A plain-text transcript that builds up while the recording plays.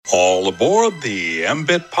All aboard the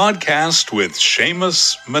MBIT podcast with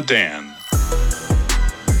Seamus Madan.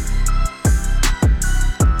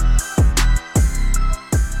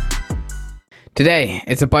 Today,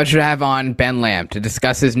 it's a pleasure to have on Ben Lamm to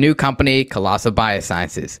discuss his new company, Colossal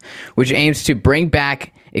Biosciences, which aims to bring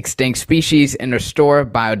back extinct species and restore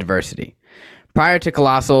biodiversity. Prior to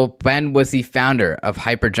Colossal, Ben was the founder of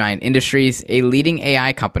Hypergiant Industries, a leading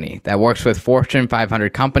AI company that works with Fortune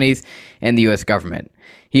 500 companies and the U.S. government.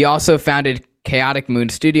 He also founded Chaotic Moon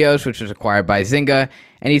Studios, which was acquired by Zynga,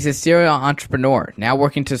 and he's a serial entrepreneur, now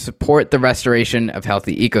working to support the restoration of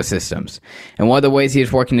healthy ecosystems. And one of the ways he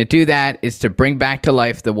is working to do that is to bring back to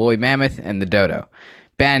life the woolly mammoth and the dodo.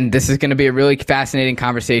 Ben, this is going to be a really fascinating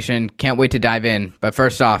conversation. Can't wait to dive in. But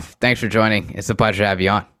first off, thanks for joining. It's a pleasure to have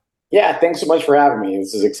you on. Yeah, thanks so much for having me.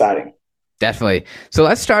 This is exciting. Definitely. So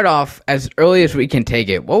let's start off as early as we can take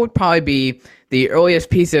it. What would probably be the earliest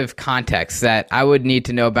piece of context that I would need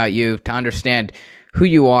to know about you to understand who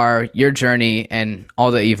you are, your journey, and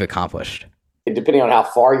all that you've accomplished? Depending on how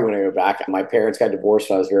far you want to go back, my parents got divorced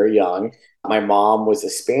when I was very young. My mom was a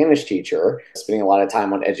Spanish teacher, spending a lot of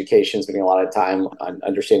time on education, spending a lot of time on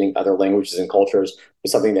understanding other languages and cultures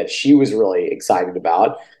was something that she was really excited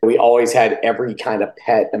about. We always had every kind of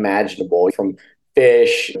pet imaginable, from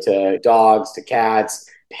fish to dogs to cats,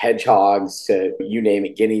 hedgehogs to you name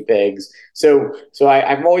it, guinea pigs. So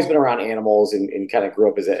I've always been around animals and kind of grew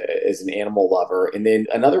up as an animal lover. And then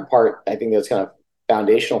another part I think that's kind of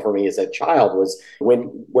foundational for me as a child was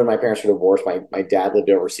when my parents were divorced, my dad lived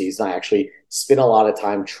overseas, and I actually spent a lot of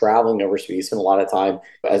time traveling overseas, spent a lot of time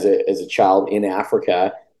as a child in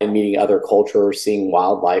Africa and meeting other cultures, seeing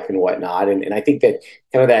wildlife and whatnot. And I think that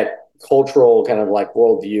kind of that cultural kind of like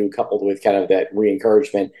worldview coupled with kind of that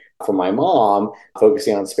re-encouragement from my mom,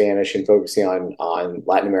 focusing on Spanish and focusing on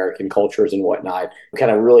Latin American cultures and whatnot, kind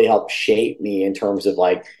of really helped shape me in terms of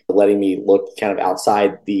like letting me look kind of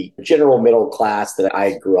outside the general middle class that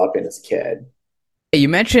I grew up in as a kid. You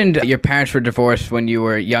mentioned your parents were divorced when you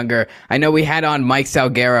were younger. I know we had on Mike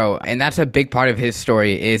Salguero, and that's a big part of his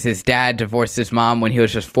story, is his dad divorced his mom when he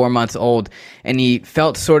was just 4 months old, and he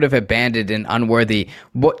felt sort of abandoned and unworthy.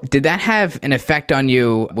 Did that have an effect on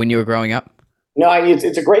you when you were growing up? No,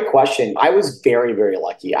 it's a great question. I was very, very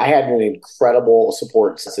lucky. I had an incredible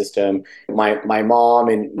support system. My mom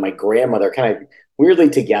and my grandmother kind of weirdly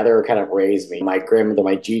together kind of raised me. My grandmother,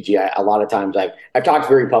 my Gigi, a lot of times I've talked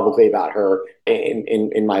very publicly about her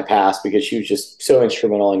in my past because she was just so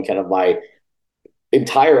instrumental in kind of my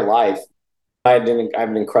entire life. I have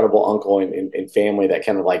an incredible uncle and family that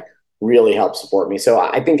kind of like really helped support me. So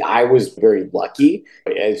I think I was very lucky.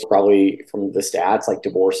 As probably from the stats, like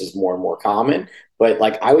divorce is more and more common. But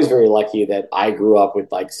like I was very lucky that I grew up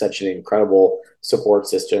with like such an incredible support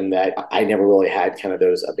system that I never really had kind of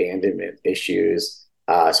those abandonment issues.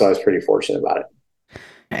 So I was pretty fortunate about it.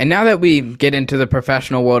 And now that we get into the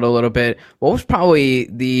professional world a little bit, what was probably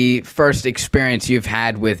the first experience you've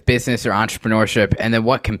had with business or entrepreneurship, and then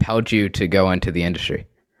what compelled you to go into the industry?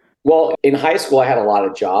 Well, in high school, I had a lot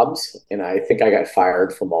of jobs, and I think I got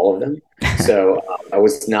fired from all of them. So I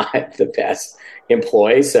was not the best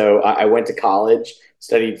employee. So I went to college,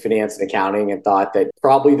 studied finance and accounting, and thought that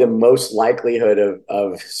probably the most likelihood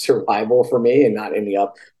of survival for me and not ending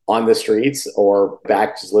up on the streets or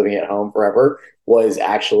back just living at home forever was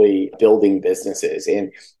actually building businesses.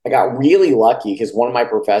 And I got really lucky because one of my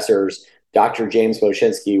professors, Dr. James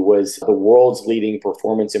Boshinsky, was the world's leading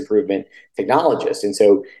performance improvement technologist. And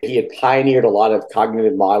so he had pioneered a lot of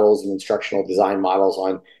cognitive models and instructional design models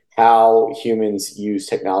on how humans use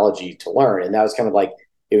technology to learn. And that was kind of like,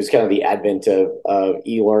 it was kind of the advent of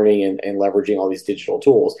e-learning and leveraging all these digital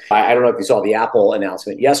tools. I don't know if you saw the Apple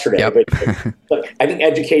announcement yesterday, Yep. but I think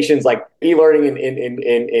education's like e-learning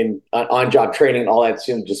and on-job training, all that's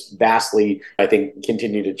just vastly, I think,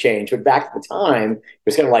 continue to change. But back at the time, it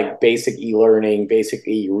was kind of like basic e-learning, basic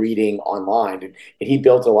e-reading online. And he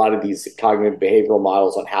built a lot of these cognitive behavioral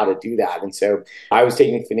models on how to do that. And so I was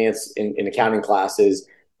taking finance and accounting classes,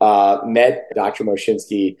 met Dr.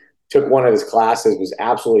 Moshinsky, took one of his classes, was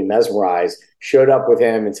absolutely mesmerized, showed up with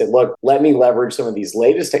him and said, look, let me leverage some of these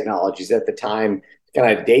latest technologies. At the time, to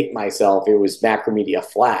kind of date myself, it was Macromedia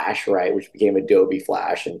Flash, right, which became Adobe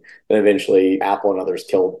Flash. And then eventually Apple and others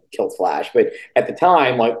killed Flash. But at the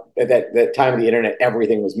time, like at that time of the internet,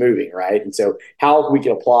 everything was moving, right? And so how we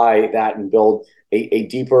can apply that and build a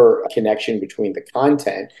deeper connection between the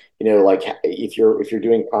content, like if you're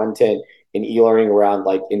doing content in e-learning around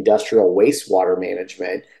like industrial wastewater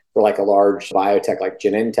management, for like a large biotech like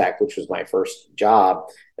Genentech, which was my first job,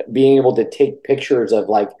 being able to take pictures of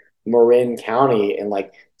like Marin County and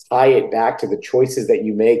like tie it back to the choices that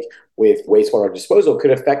you make with wastewater disposal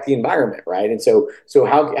could affect the environment, right? And so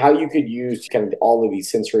how you could use kind of all of these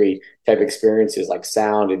sensory type experiences like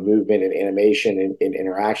sound and movement and animation and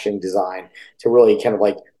interaction design to really kind of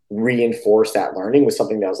like reinforce that learning was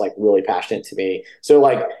something that was like really passionate to me. So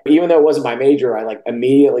like even though it wasn't my major, I like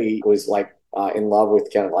immediately was like in love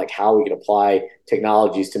with kind of like how we could apply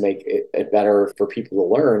technologies to make it better for people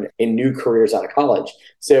to learn in new careers out of college.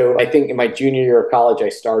 So I think in my junior year of college, I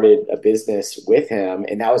started a business with him,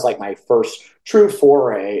 and that was like my first true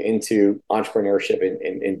foray into entrepreneurship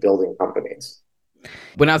and building companies.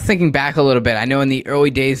 When I was thinking back a little bit, I know in the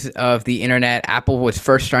early days of the internet, Apple was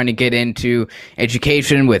first trying to get into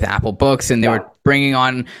education with Apple Books, and they were bringing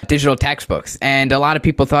on digital textbooks. And a lot of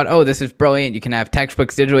people thought, oh, this is brilliant. You can have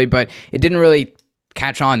textbooks digitally, but it didn't really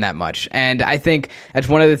catch on that much. And I think that's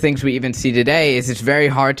one of the things we even see today is it's very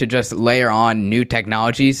hard to just layer on new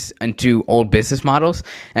technologies into old business models.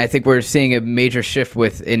 And I think we're seeing a major shift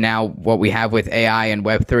with in now what we have with AI and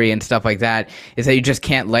Web3 and stuff like that is that you just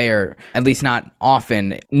can't layer, at least not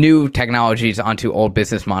often, new technologies onto old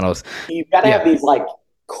business models. You've got to have these like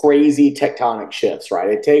crazy tectonic shifts, right?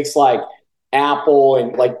 It takes like Apple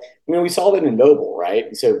and like, I mean, we saw that in mobile,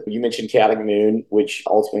 right? So you mentioned Chaotic Moon, which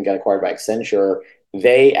ultimately got acquired by Accenture.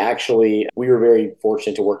 We were very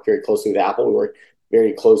fortunate to work very closely with Apple. We worked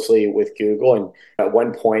very closely with Google. And at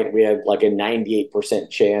one point, we had like a 98%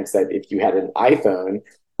 chance that if you had an iPhone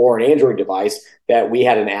or an Android device, that we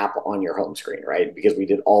had an app on your home screen, right? Because we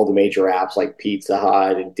did all the major apps like Pizza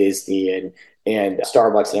Hut and Disney and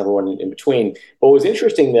Starbucks and everyone in between. But what was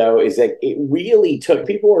interesting, though, is that it really took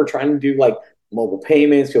people who were trying to do like mobile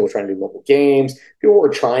payments, people were trying to do mobile games, people were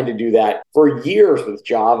trying to do that for years with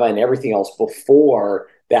Java and everything else before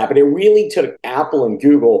that. But it really took Apple and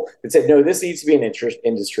Google that said, no, this needs to be an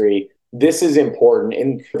industry. This is important.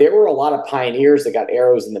 And there were a lot of pioneers that got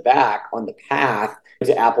arrows in the back on the path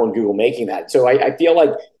to Apple and Google making that. So I feel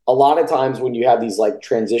like a lot of times when you have these like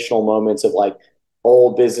transitional moments of like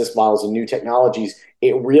old business models and new technologies,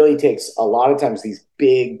 it really takes a lot of times these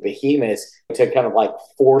big behemoths to kind of like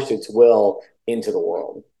force its will into the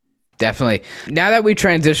world. Definitely. Now that we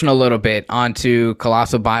transition a little bit onto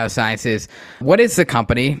Colossal Biosciences, what is the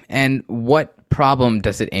company and what problem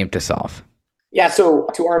does it aim to solve? Yeah, so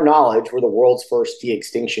to our knowledge, we're the world's first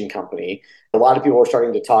de-extinction company. A lot of people are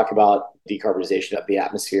starting to talk about decarbonization of the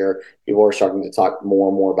atmosphere. People are starting to talk more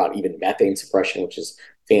and more about even methane suppression, which is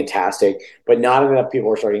fantastic. But not enough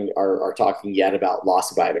people are talking yet about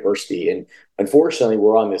loss of biodiversity. And unfortunately,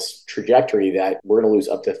 we're on this trajectory that we're going to lose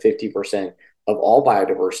up to 50% of all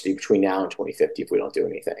biodiversity between now and 2050 if we don't do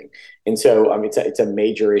anything. And so, I mean, it's a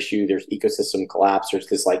major issue. There's ecosystem collapse. There's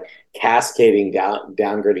this like cascading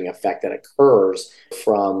downgrading effect that occurs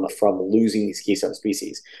from losing these keystone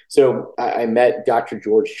species. So I met Dr.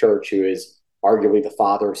 George Church, who is arguably the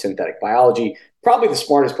father of synthetic biology, probably the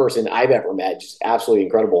smartest person I've ever met, just absolutely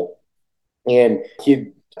incredible. And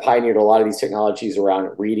he pioneered a lot of these technologies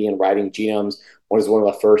around reading and writing genomes. Was one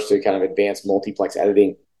of the first to kind of advance multiplex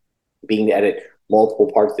editing, being to edit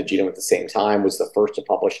multiple parts of the genome at the same time, was the first to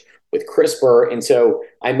publish with CRISPR. And so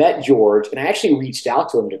I met George, and I actually reached out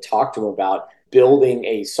to him to talk to him about building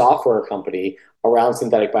a software company around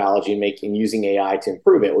synthetic biology and using AI to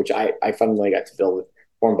improve it, which I finally got to build with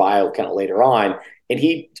Form Bio kind of later on. And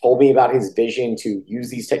he told me about his vision to use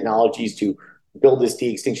these technologies to build this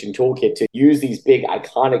de-extinction toolkit, to use these big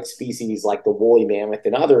iconic species like the woolly mammoth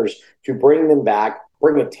and others to bring them back,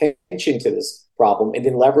 bring attention to this problem, and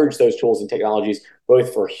then leverage those tools and technologies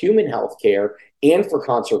both for human healthcare and for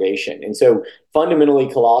conservation. And so fundamentally,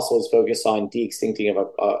 Colossal is focused on de-extincting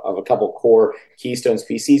of a couple core keystone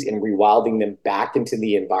species and rewilding them back into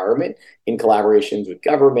the environment in collaborations with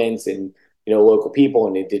governments and local people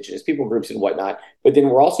and indigenous people groups and whatnot. But then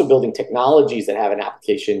we're also building technologies that have an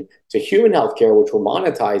application to human healthcare, which we're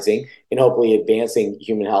monetizing and hopefully advancing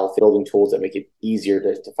human health, building tools that make it easier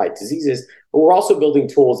to fight diseases. But we're also building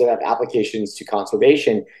tools that have applications to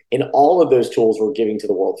conservation. And all of those tools we're giving to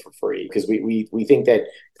the world for free because we think that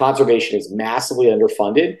conservation is massively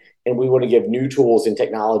underfunded, and we want to give new tools and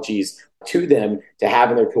technologies to them to have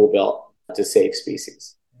in their tool belt to save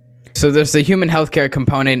species. So there's the human healthcare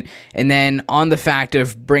component, and then on the fact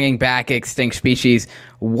of bringing back extinct species,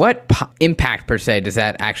 what impact per se does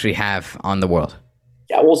that actually have on the world?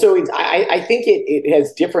 Yeah, well, so I think it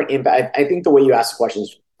has different impact. I think the way you ask the question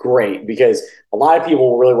is great because a lot of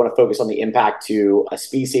people really want to focus on the impact to a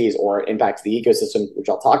species or impact to the ecosystem, which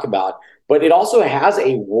I'll talk about. But it also has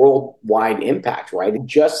a worldwide impact, right?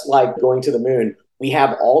 Just like going to the moon, we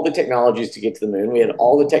have all the technologies to get to the moon. We have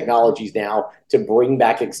all the technologies now to bring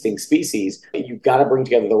back extinct species. You've got to bring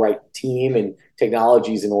together the right team and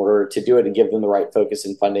technologies in order to do it and give them the right focus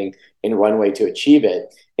and funding and runway to achieve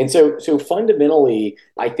it. And so fundamentally,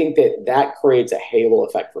 I think that creates a halo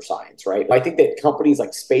effect for science, right? I think that companies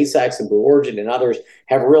like SpaceX and Blue Origin and others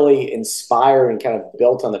have really inspired and kind of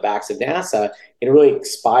built on the backs of NASA and really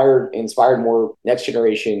inspired more next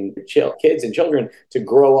generation kids and children to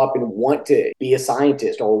grow up and want to be a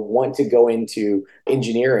scientist or want to go into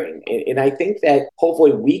engineering. And I think that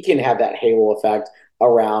hopefully we can have that halo effect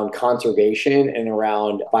around conservation and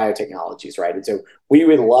around biotechnologies, right? And so we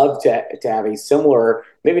would love to have a similar,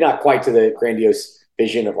 maybe not quite to the grandiose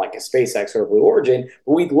vision of like a SpaceX or a Blue Origin,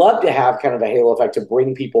 but we'd love to have kind of a halo effect to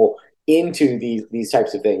bring people into these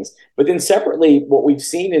types of things. But then separately, what we've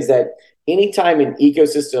seen is that anytime an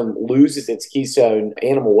ecosystem loses its keystone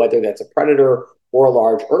animal, whether that's a predator or a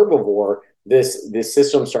large herbivore, this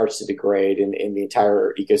system starts to degrade and the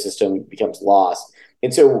entire ecosystem becomes lost.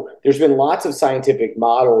 And so there's been lots of scientific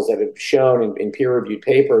models that have shown in peer-reviewed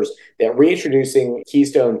papers that reintroducing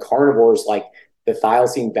keystone carnivores like the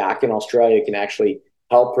thylacine back in Australia can actually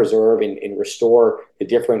help preserve and restore the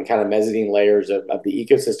different kind of mezzanine layers of the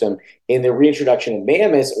ecosystem. And the reintroduction of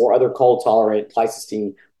mammoths or other cold-tolerant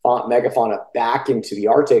Pleistocene megafauna back into the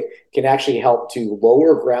Arctic can actually help to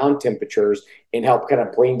lower ground temperatures and help kind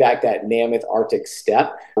of bring back that mammoth Arctic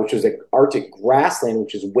steppe, which was an Arctic grassland,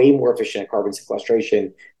 which is way more efficient at carbon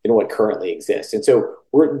sequestration than what currently exists. And so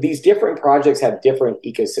these different projects have different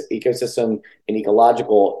ecosystem and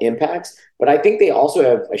ecological impacts, but I think they also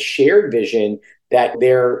have a shared vision that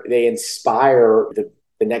they inspire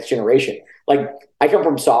the next generation. Like I come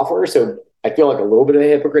from software, so I feel like a little bit of a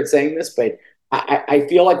hypocrite saying this, but I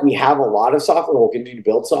feel like we have a lot of software. We'll continue to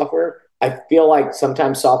build software. I feel like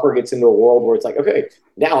sometimes software gets into a world where it's like, okay,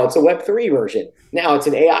 now it's a Web3 version. Now it's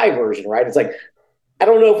an AI version, right? It's like, I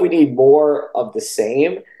don't know if we need more of the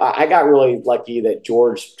same. I got really lucky that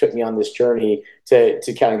George took me on this journey to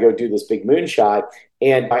kind of go do this big moonshot.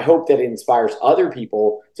 And I hope that it inspires other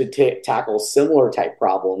people to tackle similar type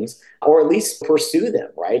problems or at least pursue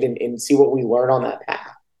them, right? And see what we learn on that path.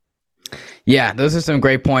 Yeah, those are some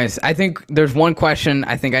great points. I think there's one question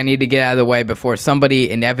I think I need to get out of the way before somebody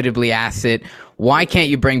inevitably asks it. Why can't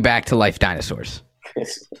you bring back to life dinosaurs?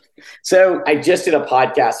 So I just did a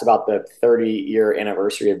podcast about the 30-year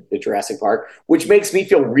anniversary of the Jurassic Park, which makes me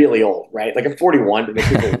feel really old, right? Like I'm 41, but it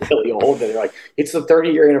makes me feel really old. And they're like, it's the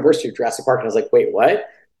 30-year anniversary of Jurassic Park. And I was like, wait, what?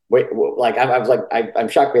 Like I was like, I'm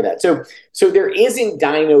shocked by that. So there isn't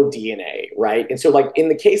dino DNA, right? And so like in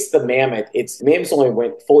the case of the mammoth, mammoths only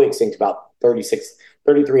went fully extinct about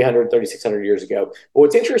 3,300, 3,600 years ago. But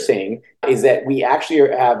what's interesting is that we actually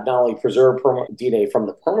have not only preserved DNA from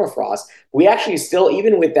the permafrost, we actually still,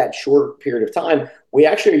 even with that short period of time, we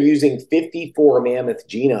actually are using 54 mammoth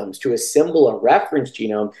genomes to assemble a reference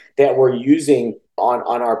genome that we're using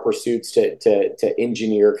on our pursuits to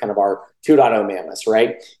engineer kind of our 2.0 mammoths,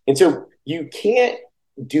 right? And so you can't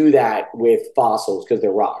do that with fossils because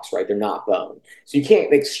they're rocks, right? They're not bone. So you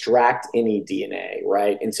can't extract any DNA,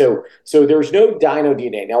 right? And so there's no dino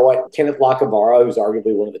DNA. Now, what Kenneth Lacavara, who's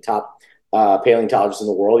arguably one of the top paleontologists in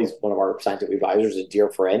the world, he's one of our scientific advisors, a dear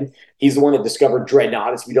friend. He's the one that discovered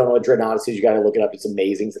Dreadnoughtus. If you don't know what Dreadnoughtus is, you got to look it up. It's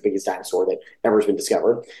amazing. It's the biggest dinosaur that ever has been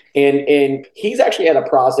discovered. And he's actually had a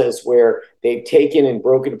process where they've taken and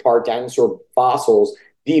broken apart dinosaur fossils,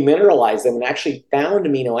 demineralized them, and actually found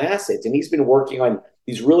amino acids. And he's been working on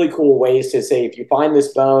these really cool ways to say, if you find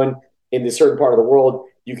this bone in this certain part of the world,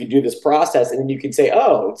 you can do this process. And then you can say,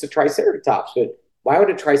 oh, it's a Triceratops. But why would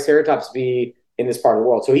a Triceratops be in this part of the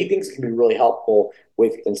world? So he thinks it can be really helpful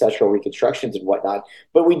with ancestral reconstructions and whatnot.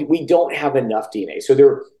 But we don't have enough DNA. So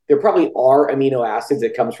there probably are amino acids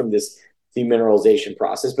that comes from this demineralization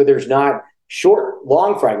process, but there's not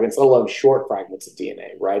long fragments, let alone short fragments of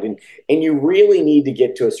DNA, right? And you really need to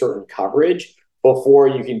get to a certain coverage before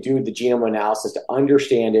you can do the genome analysis to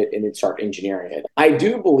understand it and then start engineering it. I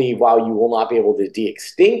do believe while you will not be able to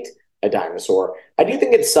de-extinct a dinosaur, I do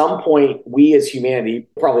think at some point we as humanity,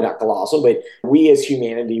 probably not colossal, but we as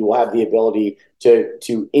humanity will have the ability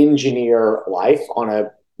to engineer life on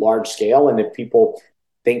a large scale. And if people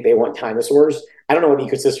think they want dinosaurs, I don't know what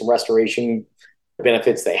ecosystem restoration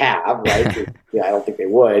benefits they have, right? Yeah, I don't think they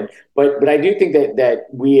would. But I do think that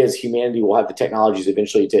we as humanity will have the technologies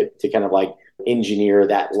eventually to kind of like engineer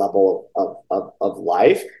that level of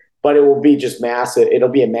life, but it will be just massive. It'll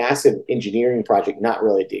be a massive engineering project, not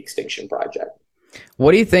really a de-extinction project.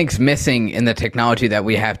 What do you think's missing in the technology that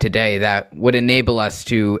we have today that would enable us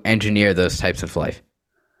to engineer those types of life?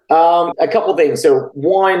 A couple things. So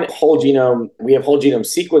one, we have whole genome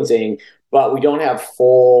sequencing, but we don't have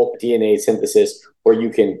full DNA synthesis where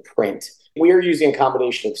you can print. We are using a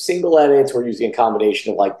combination of single edits. We're using a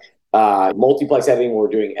combination of like multiplex editing, we're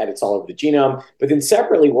doing edits all over the genome. But then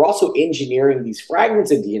separately, we're also engineering these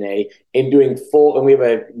fragments of DNA and doing and we have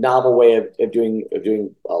a novel way of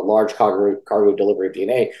doing a large cargo delivery of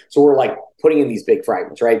DNA. So we're like putting in these big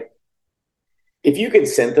fragments, right? If you could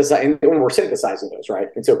synthesize, and we're synthesizing those, right?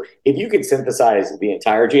 And so if you could synthesize the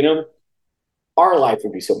entire genome, our life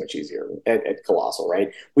would be so much easier at Colossal,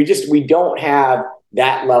 right? We don't have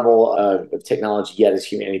that level of technology yet as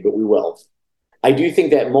humanity, but we will. I do think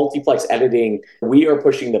that multiplex editing, we are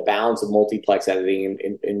pushing the bounds of multiplex editing.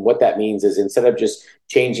 And what that means is instead of just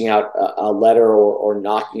changing out a letter or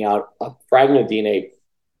knocking out a fragment of DNA,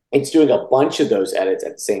 it's doing a bunch of those edits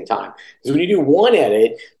at the same time. Because when you do one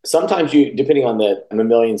edit, sometimes depending on the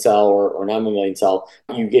mammalian cell or non-mammalian cell,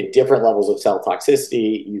 you get different levels of cell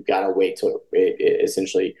toxicity. You've got to wait till it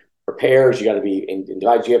essentially repairs. You got to be in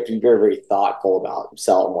divides. You have to be very, very thoughtful about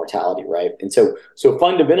cell mortality, right? And so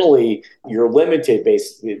fundamentally, you're limited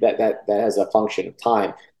basically that has a function of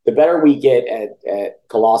time. The better we get at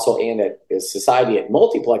Colossal and at society at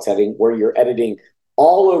multiplex editing, where you're editing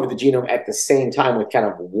all over the genome at the same time with kind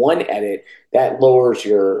of one edit, that lowers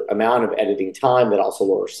your amount of editing time. That also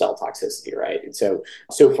lowers cell toxicity, right? And so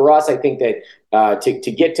for us, I think that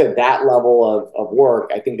to get to that level of work,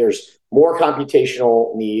 I think there's more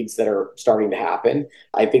computational needs that are starting to happen.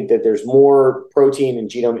 I think that there's more protein and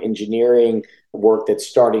genome engineering work that's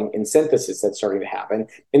starting in synthesis that's starting to happen.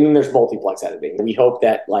 And then there's multiplex editing. We hope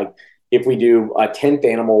that if we do a 10th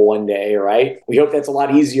animal one day, right, we hope that's a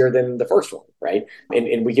lot easier than the first one, right?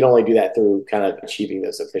 And we can only do that through kind of achieving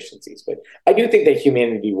those efficiencies. But I do think that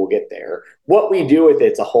humanity will get there. What we do with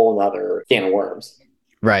it's a whole nother can of worms.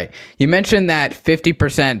 Right. You mentioned that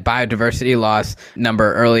 50% biodiversity loss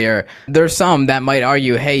number earlier. There's some that might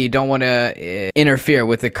argue, hey, you don't want to interfere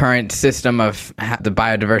with the current system of the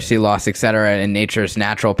biodiversity loss, et cetera, in nature's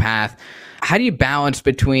natural path. How do you balance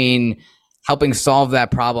between helping solve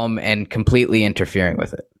that problem and completely interfering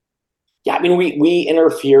with it? Yeah, I mean, we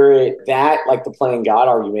interfere that, like the playing God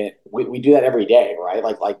argument, we do that every day, right?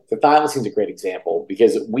 Like the thylacine is a great example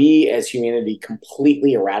because we as humanity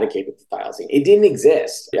completely eradicated the thylacine. It didn't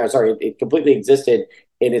exist. It completely existed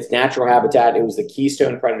in its natural habitat. It was the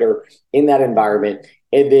keystone predator in that environment.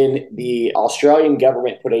 And then the Australian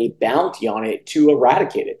government put a bounty on it to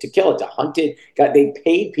eradicate it, to kill it, to hunt it. They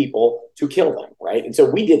paid people to kill them, right? And so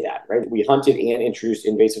we did that, right? We hunted and introduced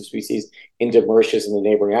invasive species into Mauritius and the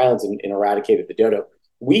neighboring islands and eradicated the dodo.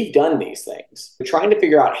 We've done these things. We're trying to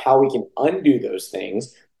figure out how we can undo those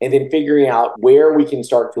things and then figuring out where we can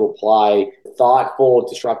start to apply thoughtful,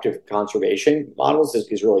 disruptive conservation models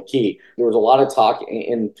is really key. There was a lot of talk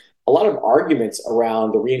and a lot of arguments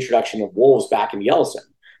around the reintroduction of wolves back in Yellowstone.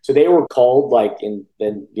 So they were culled in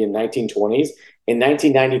the 1920s. In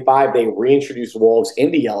 1995, they reintroduced wolves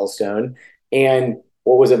into Yellowstone. And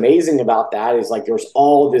what was amazing about that is there was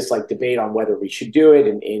all this debate on whether we should do it.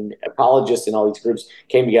 And ecologists and all these groups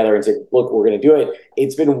came together and said, look, we're going to do it.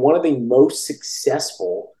 It's been one of the most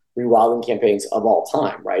successful rewilding campaigns of all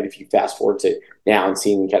time, right? If you fast forward to now and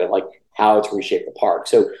seeing kind of how it's reshaped the park.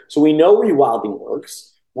 So we know rewilding works.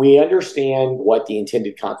 We understand what the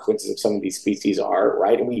intended consequences of some of these species are,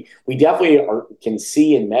 right? And we definitely can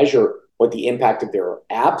see and measure what the impact of their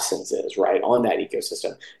absence is, right, on that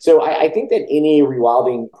ecosystem. So I think that any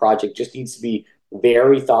rewilding project just needs to be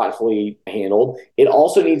very thoughtfully handled. It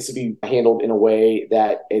also needs to be handled in a way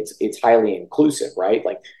that it's highly inclusive, right?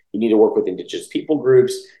 You need to work with indigenous people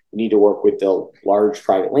groups. You need to work with the large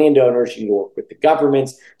private landowners. You need to work with the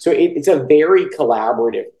governments. So it's a very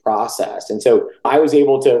collaborative process. And so I was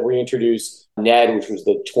able to reintroduce Ned, which was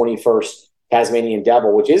the 21st Tasmanian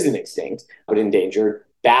devil, which isn't extinct, but endangered,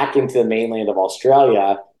 back into the mainland of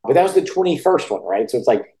Australia. But that was the 21st one, right? So it's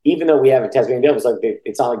even though we have a Tasmanian devil,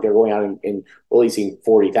 it's not like they're going out and releasing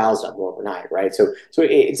 40,000 of them overnight, right? So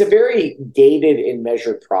it's a very gated and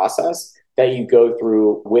measured process that you go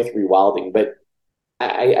through with rewilding. But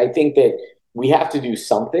I think that we have to do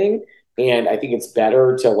something. And I think it's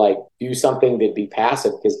better to do something than be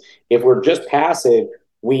passive, because if we're just passive,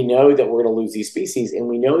 we know that we're going to lose these species. And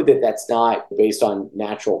we know that that's not based on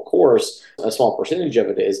natural course. A small percentage of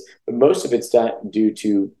it is, but most of it's due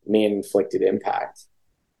to man-inflicted impact.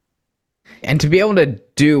 And to be able to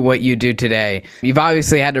do what you do today, you've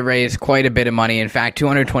obviously had to raise quite a bit of money. In fact,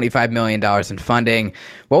 $225 million in funding.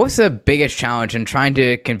 What was the biggest challenge in trying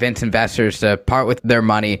to convince investors to part with their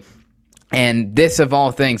money? And this, of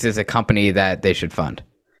all things, is a company that they should fund.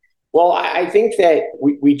 Well, I think that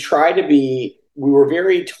we were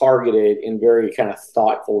very targeted and very kind of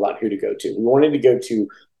thoughtful about who to go to. We wanted to go to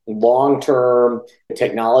long-term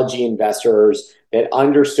technology investors that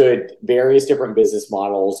understood various different business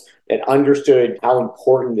models, that understood how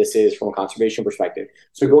important this is from a conservation perspective.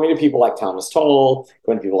 So going to people like Thomas Tull,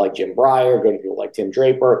 going to people like Jim Breyer, going to people like Tim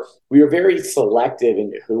Draper, we were very selective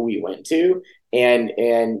into who we went to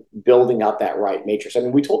and building up that right matrix. I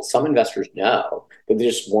mean, we told some investors no, that they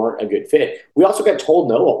just weren't a good fit. We also got told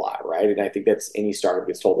no a lot, right? And I think that's any startup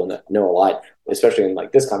gets told no a lot, especially in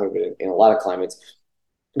like this climate, but in a lot of climates.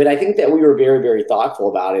 But I think that we were very, very thoughtful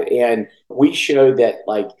about it. And we showed that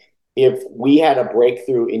like if we had a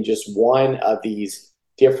breakthrough in just one of these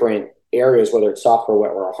different areas, whether it's software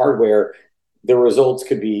or hardware, the results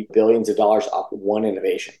could be billions of dollars off one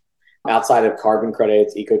innovation. Outside of carbon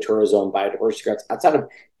credits, ecotourism, biodiversity credits, outside of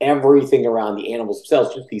everything around the animals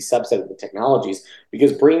themselves, just these subset of the technologies,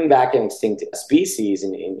 because bringing back an extinct species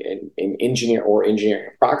and engineering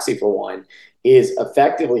a proxy for one is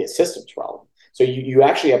effectively a systems problem. So you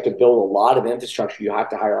actually have to build a lot of infrastructure. You have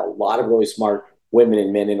to hire a lot of really smart women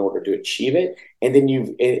and men in order to achieve it. And then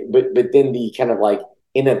but then the kind of like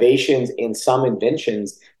innovations and some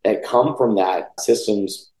inventions that come from that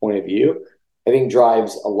systems point of view, I think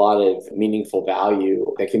drives a lot of meaningful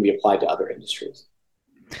value that can be applied to other industries.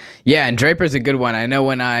 Yeah, and Draper's a good one. I know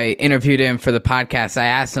when I interviewed him for the podcast, I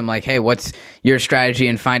asked him like, hey, what's your strategy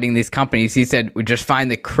in finding these companies? He said, we just find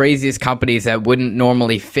the craziest companies that wouldn't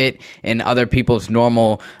normally fit in other people's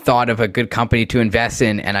normal thought of a good company to invest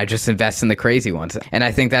in, and I just invest in the crazy ones. And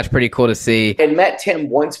I think that's pretty cool to see. I had met Tim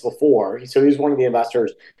once before, so he was one of the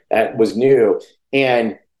investors that was new,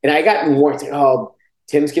 and I got more like, oh,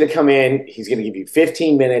 Tim's going to come in. He's going to give you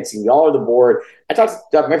 15 minutes and y'all are the board.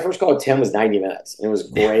 My first call with Tim was 90 minutes and it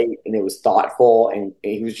was great and it was thoughtful and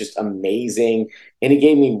he was just amazing. And he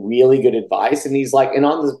gave me really good advice. And he's like, and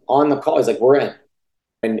on the call, he's like, we're in.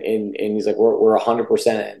 And he's like, we're 100%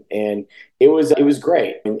 in. And it was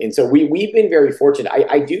great. And so we've been very fortunate.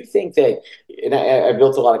 I do think that, and I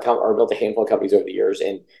built built a handful of companies over the years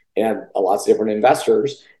and had lots of different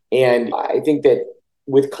investors. And I think that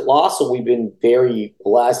with Colossal, we've been very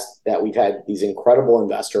blessed that we've had these incredible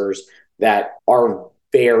investors that are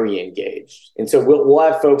very engaged. And so we'll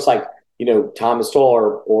have folks like, Thomas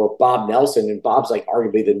Tull or Bob Nelson, and Bob's like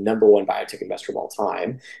arguably the number one biotech investor of all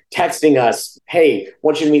time, texting us, hey, I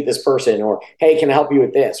want you to meet this person, or hey, can I help you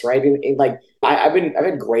with this, right? And like I've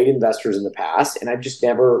had great investors in the past, and I've just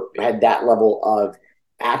never had that level of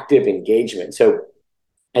active engagement. So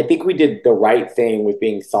I think we did the right thing with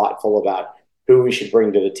being thoughtful about who we should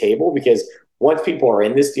bring to the table, because once people are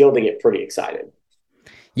in this deal, they get pretty excited.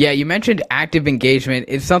 Yeah, you mentioned active engagement.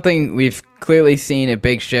 It's something we've clearly seen a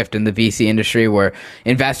big shift in the VC industry where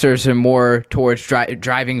investors are more towards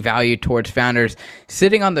driving value towards founders.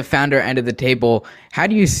 Sitting on the founder end of the table, how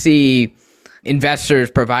do you see investors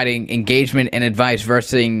providing engagement and advice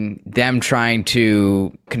versus them trying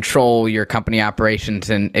to control your company operations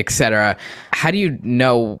and et cetera? How do you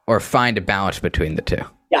know or find a balance between the two?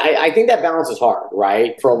 Yeah, I think that balance is hard,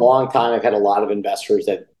 right? For a long time, I've had a lot of investors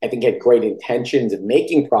that I think had great intentions of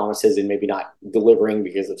making promises and maybe not delivering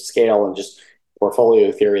because of scale and just portfolio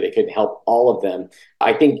theory that couldn't help all of them.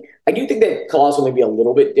 I do think that Colossal may be a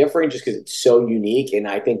little bit different just because it's so unique. And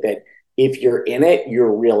I think that if you're in it,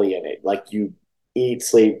 you're really in it. Like you eat,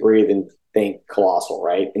 sleep, breathe, and think Colossal,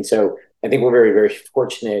 right? And so I think we're very, very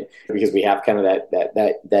fortunate because we have kind of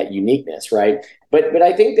that uniqueness, right? But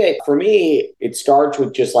I think that for me, it starts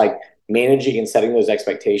with just like managing and setting those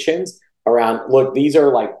expectations around, look, these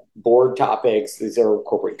are like board topics, these are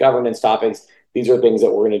corporate governance topics, these are things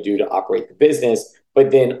that we're going to do to operate the business,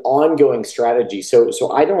 but then ongoing strategy.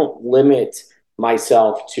 So I don't limit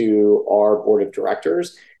myself to our board of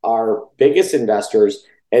directors, our biggest investors,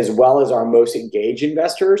 as well as our most engaged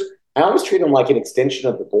investors. I always treat them like an extension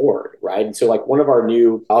of the board, right? And so like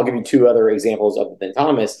I'll give you two other examples other than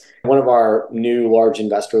Thomas. One of our new large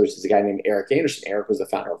investors is a guy named Eric Anderson. Eric was the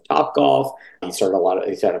founder of Topgolf. He's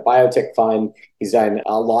had a biotech fund. He's done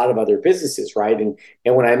a lot of other businesses, right? And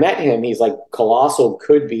when I met him, he's like, Colossal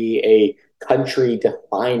could be a country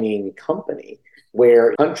defining company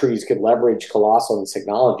where countries could leverage Colossal and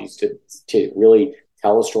technologies to really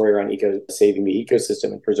tell a story around saving the ecosystem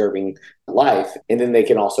and preserving life. And then they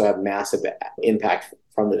can also have massive impact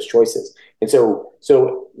from those choices. And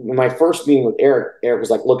so my first meeting with Eric was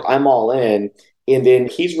like, look, I'm all in. And then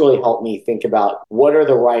he's really helped me think about what are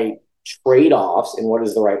the right trade-offs and what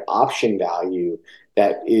is the right option value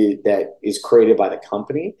that is created by the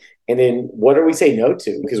company. And then what do we say no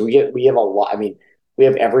to? Because we have a lot. I mean, we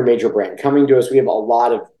have every major brand coming to us. We have a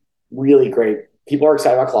lot of really great people are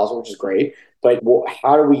excited about Colossal, which is great. But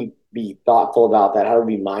how do we be thoughtful about that? How do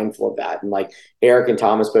we be mindful of that? And like Eric and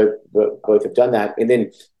Thomas both have done that. And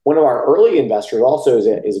then one of our early investors also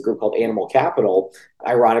is a group called Animal Capital.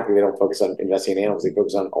 Ironically, they don't focus on investing in animals. They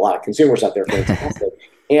focus on a lot of consumers out there. Fantastic.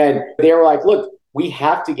 And they were like, look, we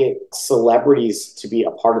have to get celebrities to be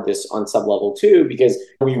a part of this on some level too, because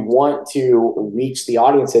we want to reach the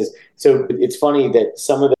audiences. So it's funny that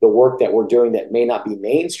some of the work that we're doing that may not be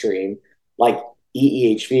mainstream, like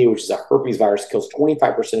EEHV, which is a herpes virus, kills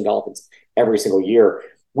 25% of elephants every single year.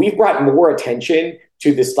 We've brought more attention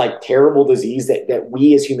to this like terrible disease that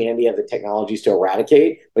we as humanity have the technologies to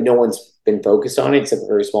eradicate, but no one's been focused on it except a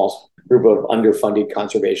very small group of underfunded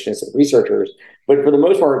conservationists and researchers. But for the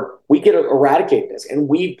most part, we can eradicate this. And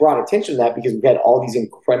we've brought attention to that because we've had all these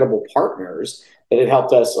incredible partners that have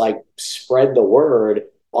helped us like spread the word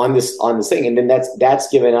on this thing. And then that's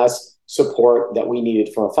given us support that we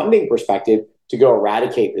needed from a funding perspective to go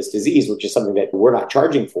eradicate this disease, which is something that we're not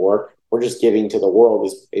charging for. We're just giving to the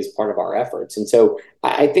world as part of our efforts. And so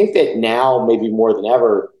I think that now, maybe more than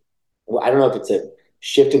ever, I don't know if it's a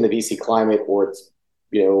shift in the VC climate or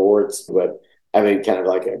it's having kind of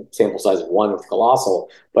like a sample size of one with Colossal,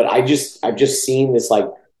 but I've just seen this like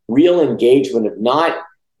real engagement of not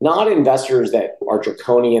investors that are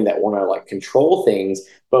draconian that want to like control things,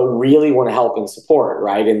 but really want to help and support,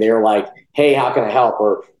 right? And they're like, hey, how can I help?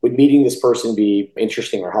 Or would meeting this person be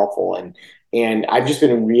interesting or helpful? And I've just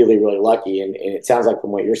been really, really lucky. And it sounds like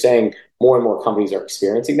from what you're saying, more and more companies are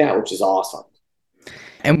experiencing that, which is awesome.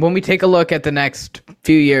 And when we take a look at the next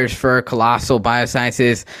few years for Colossal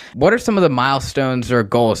Biosciences, what are some of the milestones or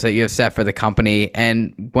goals that you have set for the company?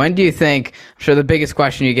 And when do you think, I'm sure the biggest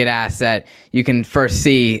question you get asked, that you can first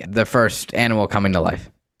see the first animal coming to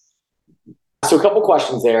life? So a couple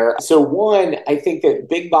questions there. So one, I think that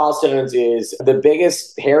big milestones is the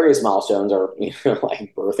biggest, hairiest milestones are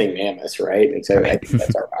like birthing mammoths, right? And so I think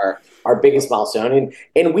that's our biggest milestone.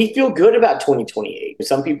 And we feel good about 2028.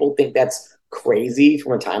 Some people think that's crazy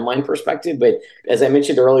from a timeline perspective, but as I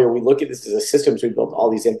mentioned earlier, we look at this as a system. So we built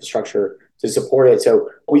all these infrastructure to support it. So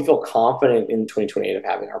we feel confident in 2028 of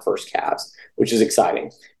having our first calves, which is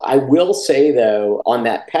exciting. I will say though, on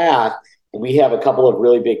that path, we have a couple of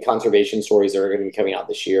really big conservation stories that are going to be coming out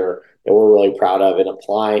this year that we're really proud of and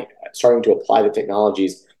starting to apply the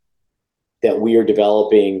technologies that we are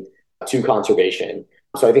developing to conservation.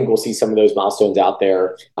 So I think we'll see some of those milestones out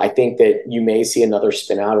there. I think that you may see another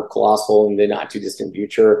spin out of Colossal in the not too distant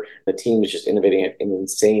future. The team is just innovating at an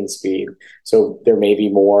insane speed. So there may be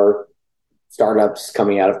more startups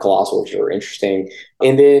coming out of Colossal, which are interesting.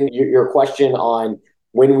 And then your question on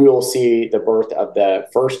when we will see the birth of the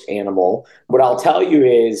first animal, what I'll tell you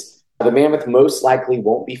is the mammoth most likely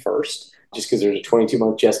won't be first, just because there's a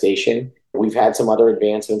 22-month gestation. We've had some other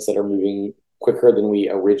advancements that are moving quicker than we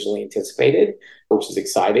originally anticipated, which is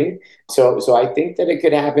exciting. So I think that it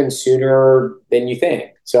could happen sooner than you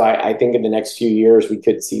think. So I think in the next few years, we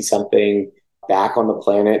could see something back on the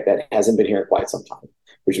planet that hasn't been here in quite some time,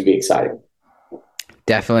 which would be exciting.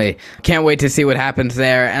 Definitely. Can't wait to see what happens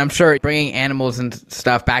there. And I'm sure bringing animals and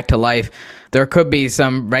stuff back to life, there could be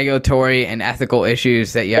some regulatory and ethical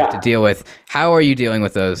issues that you have to deal with. How are you dealing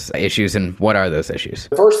with those issues, and what are those issues?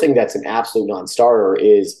 The first thing that's an absolute non-starter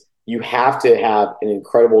is you have to have an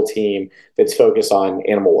incredible team that's focused on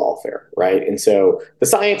animal welfare, right? And so the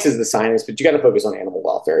science is the science, but you got to focus on animal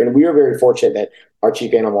welfare. And we are very fortunate that our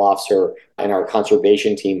chief animal officer and our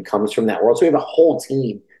conservation team comes from that world. So we have a whole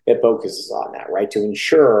team that focuses on that, right? To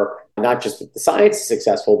ensure not just that the science is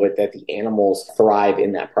successful, but that the animals thrive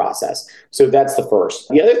in that process. So that's the first.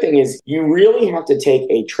 The other thing is you really have to take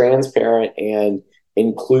a transparent and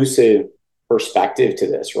inclusive perspective to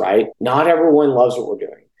this, right? Not everyone loves what we're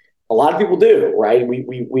doing. A lot of people do, right?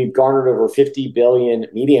 We've garnered over 50 billion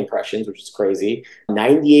media impressions, which is crazy,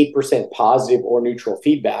 98% positive or neutral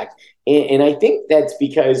feedback. And I think that's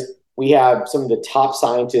because we have some of the top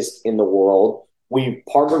scientists in the world. We've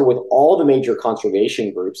partnered with all the major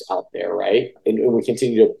conservation groups out there, right? And we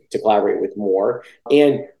continue to collaborate with more.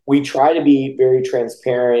 And we try to be very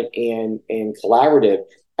transparent and collaborative.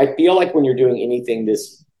 I feel like when you're doing anything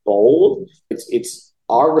this bold, it's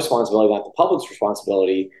our responsibility, not the public's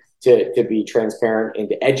responsibility, to be transparent and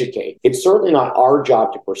to educate. It's certainly not our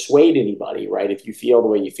job to persuade anybody, right? If you feel the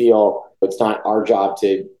way you feel, it's not our job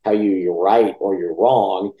to tell you you're right or you're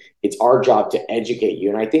wrong. It's our job to educate you.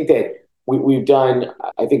 And I think that we've done,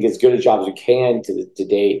 I think, as good a job as we can to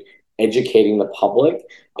date, educating the public.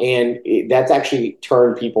 And that's actually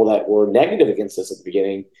turned people that were negative against us at the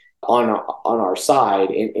beginning on our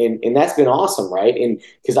side. And that's been awesome, right? And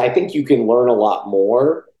because I think you can learn a lot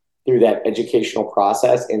more through that educational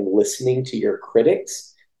process and listening to your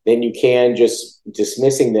critics than you can just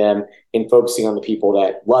dismissing them and focusing on the people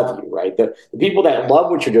that love you, right? The people that love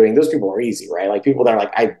what you're doing, those people are easy, right? Like people that are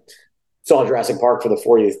like, I saw Jurassic Park for the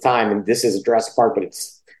 40th time, and this is a Jurassic Park, but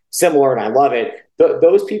it's similar and I love it.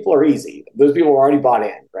 Those people are easy. Those people are already bought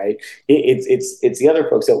in, right? It's the other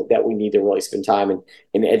folks that we need to really spend time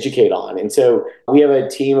and educate on. And so we have a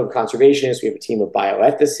team of conservationists, we have a team of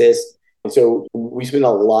bioethicists. And so we spend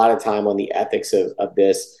a lot of time on the ethics of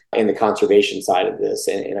this and the conservation side of this.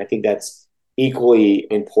 And I think that's equally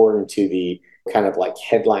important to the kind of like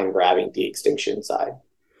headline grabbing de-extinction side.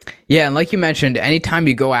 Yeah, and like you mentioned, anytime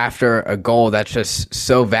you go after a goal that's just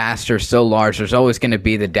so vast or so large, there's always going to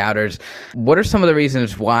be the doubters. What are some of the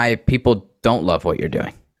reasons why people don't love what you're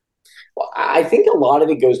doing? Well, I think a lot of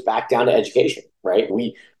it goes back down to education, right?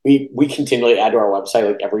 We continually add to our website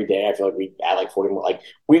like every day. I feel like we add like 40 more. Like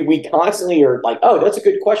we constantly are like, oh, that's a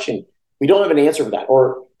good question. We don't have an answer for that.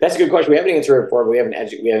 Or that's a good question. We have an answer for it, but we haven't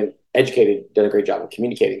educated, done a great job of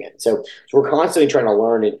communicating it. So we're constantly trying to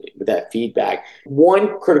learn it with that feedback.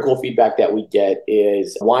 One critical feedback that we get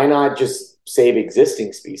is why not just save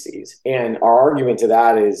existing species? And our argument to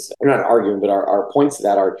that is, or not an argument, but our points to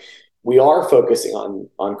that are, we are focusing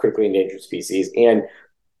on critically endangered species, and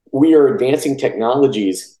we are advancing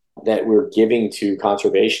technologies that we're giving to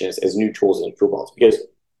conservationists as new tools in the toolbox. Because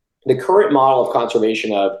the current model of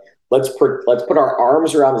conservation of let's put our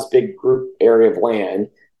arms around this big group area of land,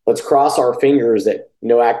 let's cross our fingers that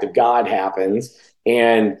no act of God happens,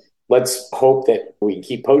 and let's hope that we can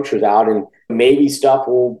keep poachers out and maybe stuff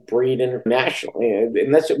will breed internationally. And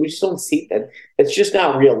we just don't see that. It's just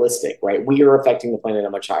not realistic, right? We are affecting the planet at a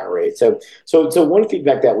much higher rate. So one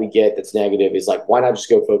feedback that we get that's negative is like, why not just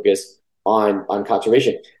go focus on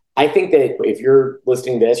conservation? I think that if you're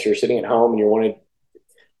listening to this, you're sitting at home and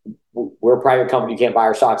we're a private company, you can't buy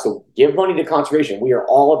our stock, so give money to conservation. We are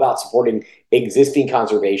all about supporting existing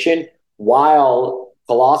conservation while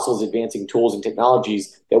Colossal is advancing tools and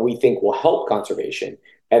technologies that we think will help conservation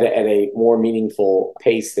at a more meaningful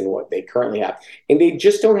pace than what they currently have. And they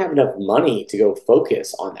just don't have enough money to go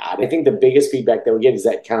focus on that. I think the biggest feedback that we get is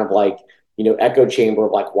that kind of like, echo chamber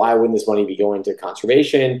of like, why wouldn't this money be going to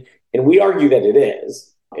conservation? And we argue that it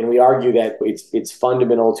is. And we argue that it's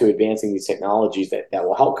fundamental to advancing these technologies that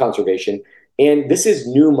will help conservation. And this is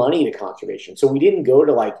new money to conservation. So we didn't go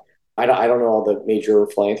to like, I don't know all the major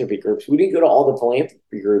philanthropy groups. We didn't go to all the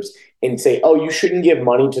philanthropy groups and say, oh, you shouldn't give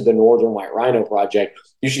money to the Northern White Rhino Project.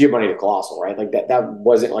 You should give money to Colossal, right? Like that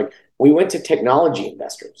wasn't like, we went to technology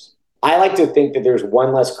investors. I like to think that there's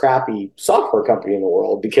one less crappy software company in the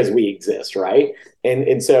world because we exist, right?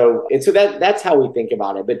 And so that's how we think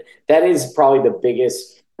about it. But that is probably the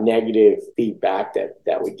biggest negative feedback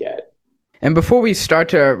that we get. And before we start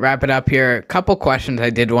to wrap it up here, a couple questions I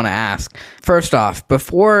did want to ask. First off,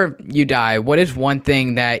 before you die, what is one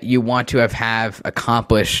thing that you want to have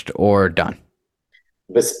accomplished or done?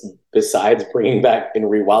 Besides bringing back and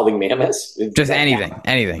rewilding mammoths? Just anything.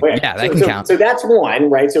 Yeah, that can count. So that's one,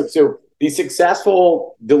 right? So the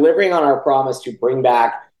successful delivering on our promise to bring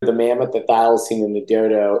back the mammoth, the thylacine, and the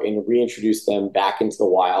dodo and reintroduce them back into the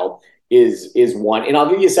wild is one. And I'll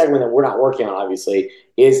give you a segment that we're not working on, obviously,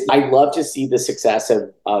 is I'd love to see the success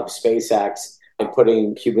of SpaceX and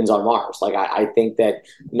putting humans on Mars. Like I think that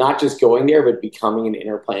not just going there, but becoming an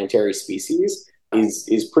interplanetary species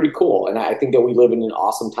is pretty cool. And I think that we live in an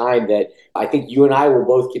awesome time that I think you and I will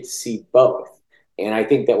both get to see both. And I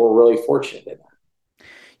think that we're really fortunate in that.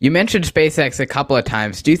 You mentioned SpaceX a couple of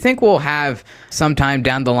times. Do you think we'll have some time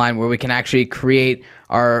down the line where we can actually create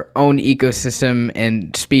our own ecosystem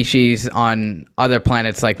and species on other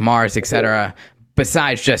planets like Mars, et cetera,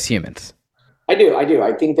 besides just humans? I do.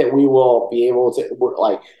 I think that we will be able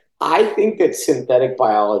to, I think that synthetic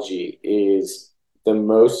biology is the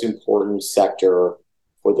most important sector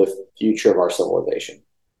for the future of our civilization.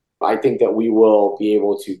 I think that we will be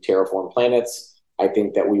able to terraform planets. I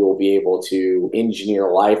think that we will be able to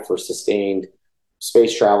engineer life for sustained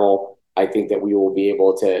space travel. I think that we will be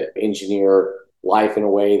able to engineer life in a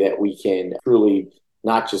way that we can truly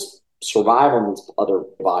not just survive on these other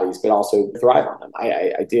bodies, but also thrive on them.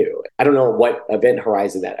 I do. I don't know what event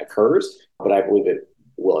horizon that occurs, but I believe it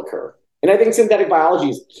will occur. And I think synthetic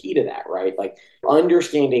biology is key to that, right? Like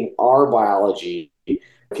understanding our biology,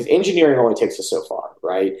 because engineering only takes us so far,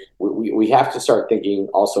 right? We have to start thinking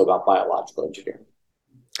also about biological engineering.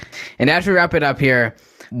 And as we wrap it up here,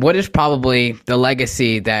 what is probably the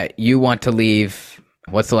legacy that you want to leave?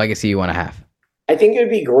 What's the legacy you want to have? I think it would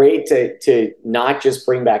be great to not just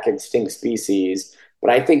bring back extinct species, But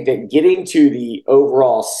I think that getting to the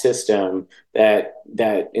overall system that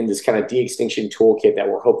in this kind of de-extinction toolkit that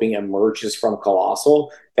we're hoping emerges from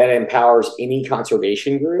Colossal, that empowers any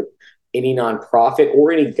conservation group, any nonprofit,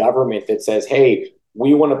 or any government that says, hey,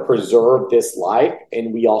 we want to preserve this life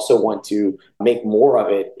and we also want to make more of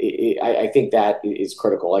it. I think that is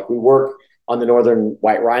critical. Like we work on the Northern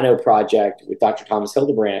White Rhino Project with Dr. Thomas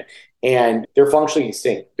Hildebrandt, and they're functionally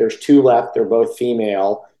extinct. There's two left. They're both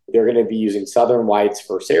female. They're going to be using southern whites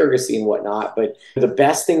for surrogacy and whatnot. But the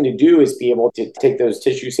best thing to do is be able to take those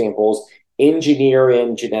tissue samples, engineer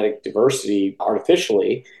in genetic diversity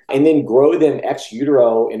artificially, and then grow them ex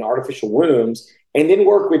utero in artificial wombs, and then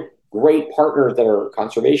work with great partners that are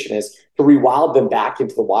conservationists to rewild them back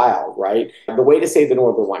into the wild, right? And the way to save the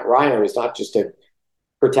Northern White Rhino is not just to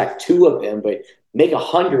protect 2 of them, but make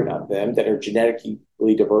 100 of them that are genetically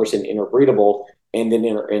diverse and interbreedable, and then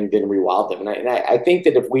rewild them. And I think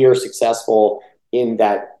that if we are successful in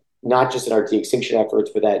that, not just in our de-extinction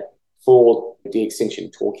efforts, but that full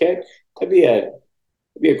de-extinction toolkit, that'd be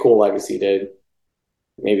a cool legacy to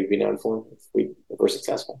maybe be known for if we're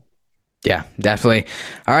successful. Yeah, definitely.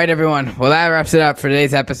 All right, everyone. Well, that wraps it up for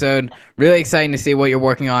today's episode. Really exciting to see what you're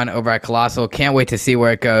working on over at Colossal. Can't wait to see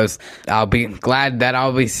where it goes. I'll be glad that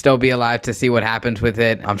I'll still be alive to see what happens with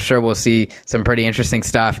it. I'm sure we'll see some pretty interesting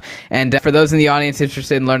stuff. And for those in the audience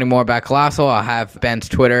interested in learning more about Colossal, I'll have Ben's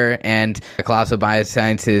Twitter and Colossal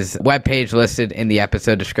Biosciences webpage listed in the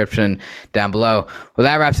episode description down below. Well,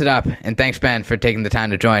 that wraps it up. And thanks, Ben, for taking the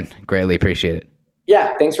time to join. Greatly appreciate it.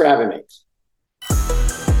 Yeah, thanks for having me.